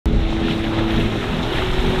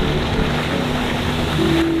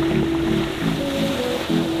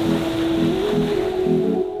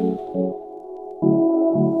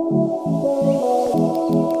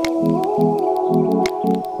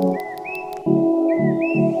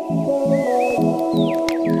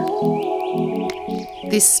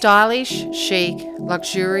This stylish, chic,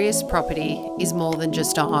 luxurious property is more than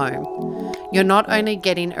just a home. You're not only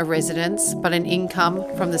getting a residence, but an income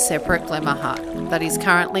from the separate Glamour Hut that is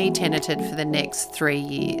currently tenanted for the next 3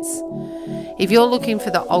 years. If you're looking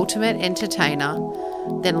for the ultimate entertainer,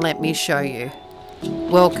 then let me show you.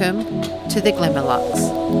 Welcome to the Glamour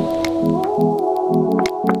Lux.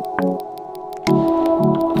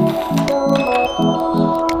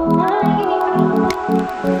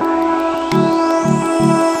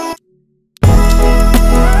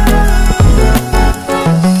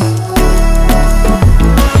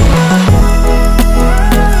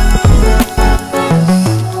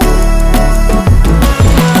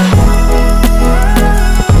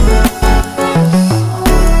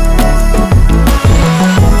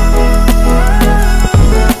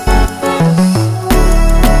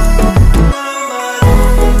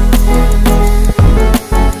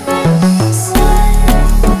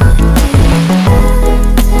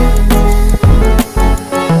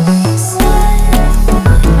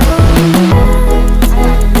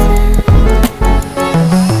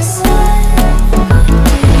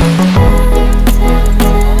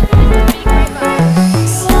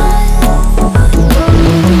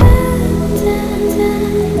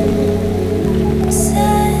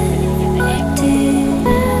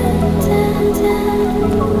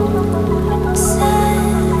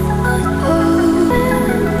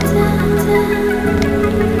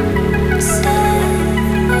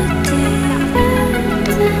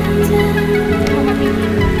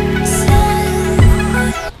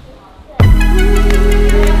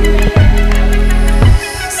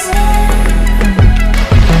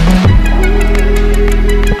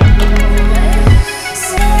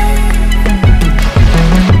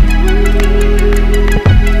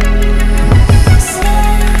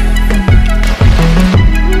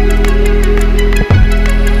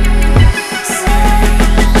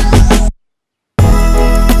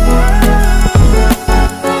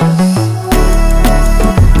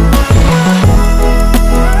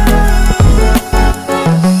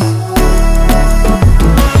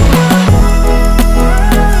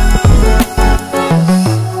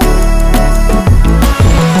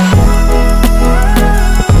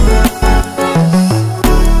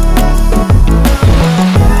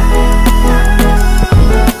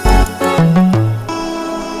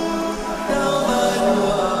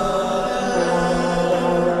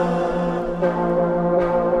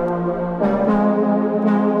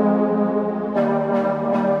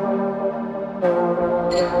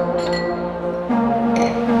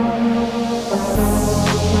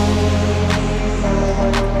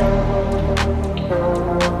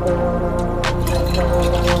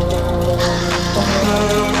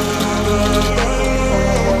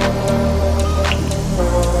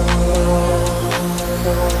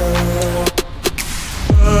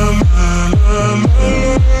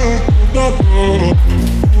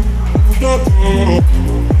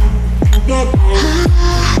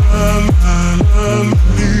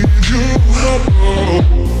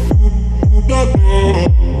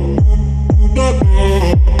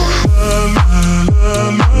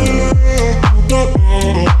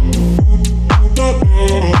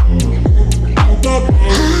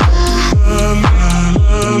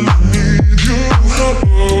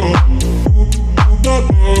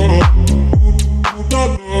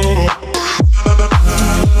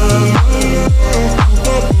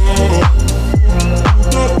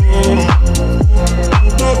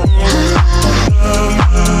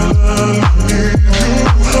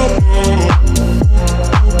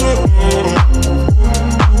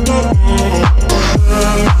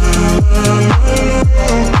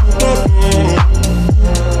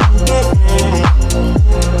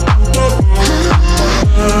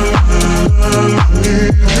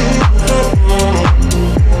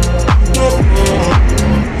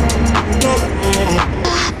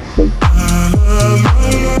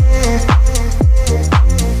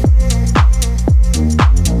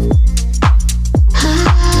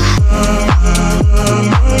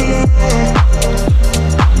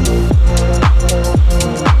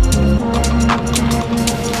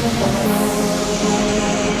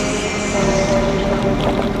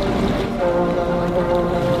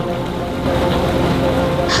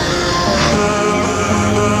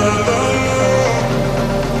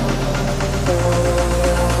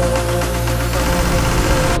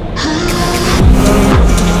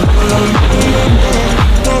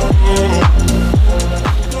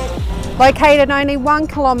 Located only 1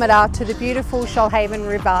 kilometre to the beautiful Shoalhaven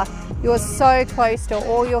River, you're so close to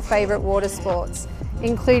all your favourite water sports,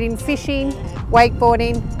 including fishing,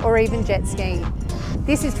 wakeboarding or even jet skiing.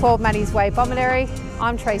 This is 12 Maddie's Way, Bomaderry.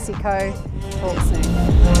 I'm Tracy Coe. Talk soon.